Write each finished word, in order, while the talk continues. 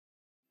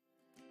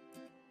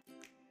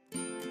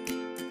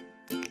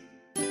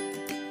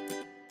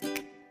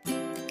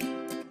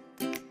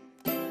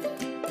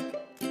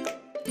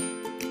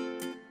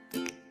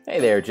Hey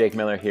there, Jake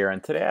Miller here,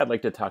 and today I'd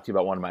like to talk to you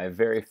about one of my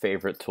very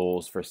favorite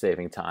tools for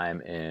saving time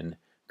in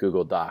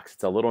Google Docs.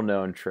 It's a little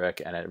known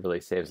trick, and it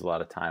really saves a lot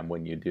of time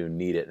when you do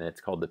need it, and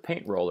it's called the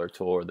Paint Roller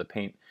tool, or the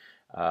Paint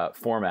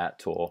Format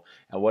tool.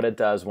 And what it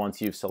does once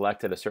you've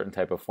selected a certain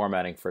type of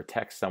formatting for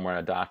text somewhere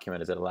in a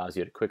document is it allows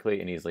you to quickly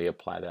and easily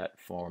apply that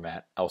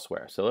format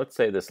elsewhere. So let's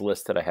say this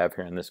list that I have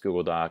here in this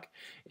Google Doc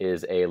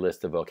is a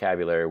list of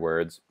vocabulary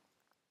words.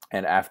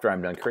 And after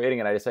I'm done creating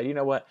it, I decide, you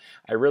know what,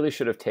 I really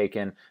should have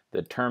taken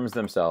the terms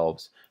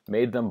themselves,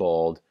 made them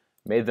bold,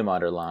 made them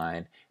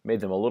underline, made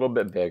them a little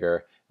bit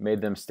bigger,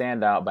 made them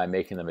stand out by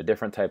making them a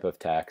different type of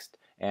text,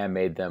 and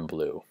made them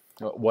blue.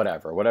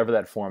 Whatever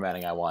that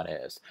formatting I want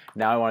is.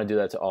 Now I want to do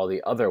that to all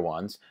the other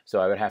ones, so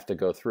I would have to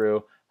go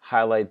through,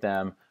 highlight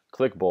them,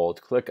 click bold,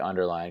 click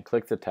underline,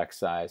 click the text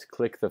size,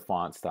 click the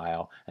font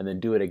style, and then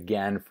do it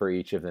again for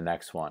each of the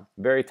next one.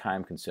 Very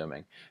time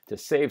consuming. To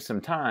save some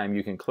time,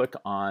 you can click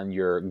on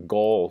your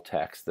goal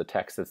text, the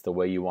text that's the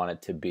way you want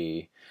it to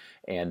be,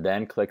 and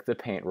then click the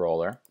paint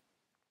roller,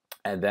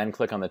 and then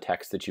click on the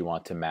text that you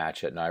want to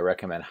match it. Now I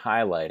recommend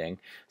highlighting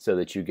so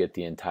that you get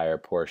the entire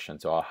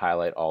portion. So I'll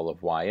highlight all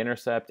of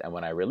y-intercept, and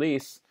when I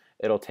release,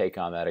 it'll take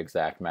on that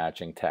exact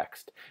matching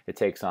text. It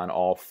takes on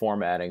all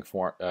formatting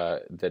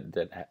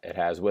that it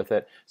has with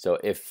it. So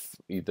if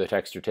the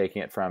text you're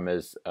taking it from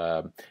is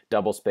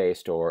double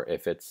spaced, or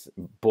if it's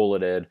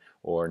bulleted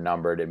or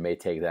numbered, it may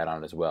take that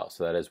on as well.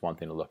 So that is one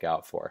thing to look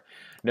out for.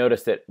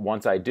 Notice that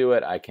once I do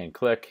it, I can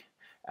click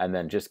and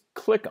then just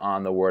click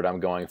on the word I'm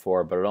going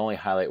for, but it'll only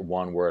highlight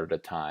one word at a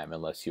time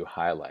unless you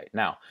highlight.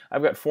 Now,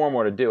 I've got 4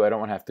 more to do. I don't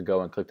want to have to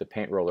go and click the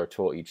paint roller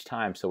tool each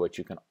time, so what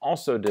you can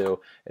also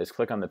do is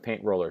click on the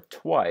paint roller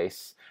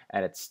twice,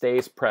 and it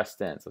stays pressed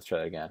in. So let's try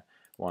that again.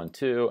 1,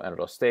 2, and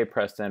it'll stay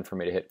pressed in for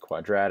me to hit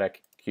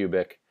quadratic,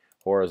 cubic,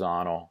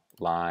 horizontal,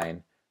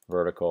 line,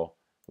 vertical,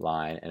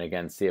 line, and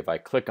again, see if I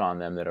click on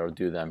them that it'll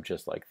do them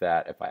just like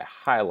that. If I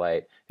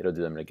highlight, it'll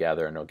do them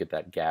together, and it'll get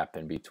that gap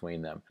in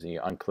between them. So you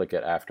unclick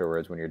it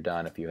afterwards when you're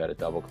done if you had a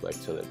double click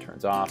so that it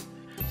turns off.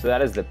 So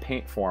that is the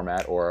paint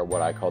format, or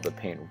what I call the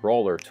paint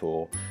roller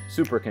tool.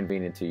 Super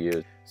convenient to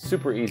use,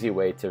 super easy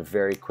way to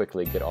very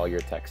quickly get all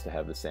your text to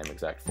have the same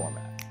exact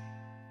format.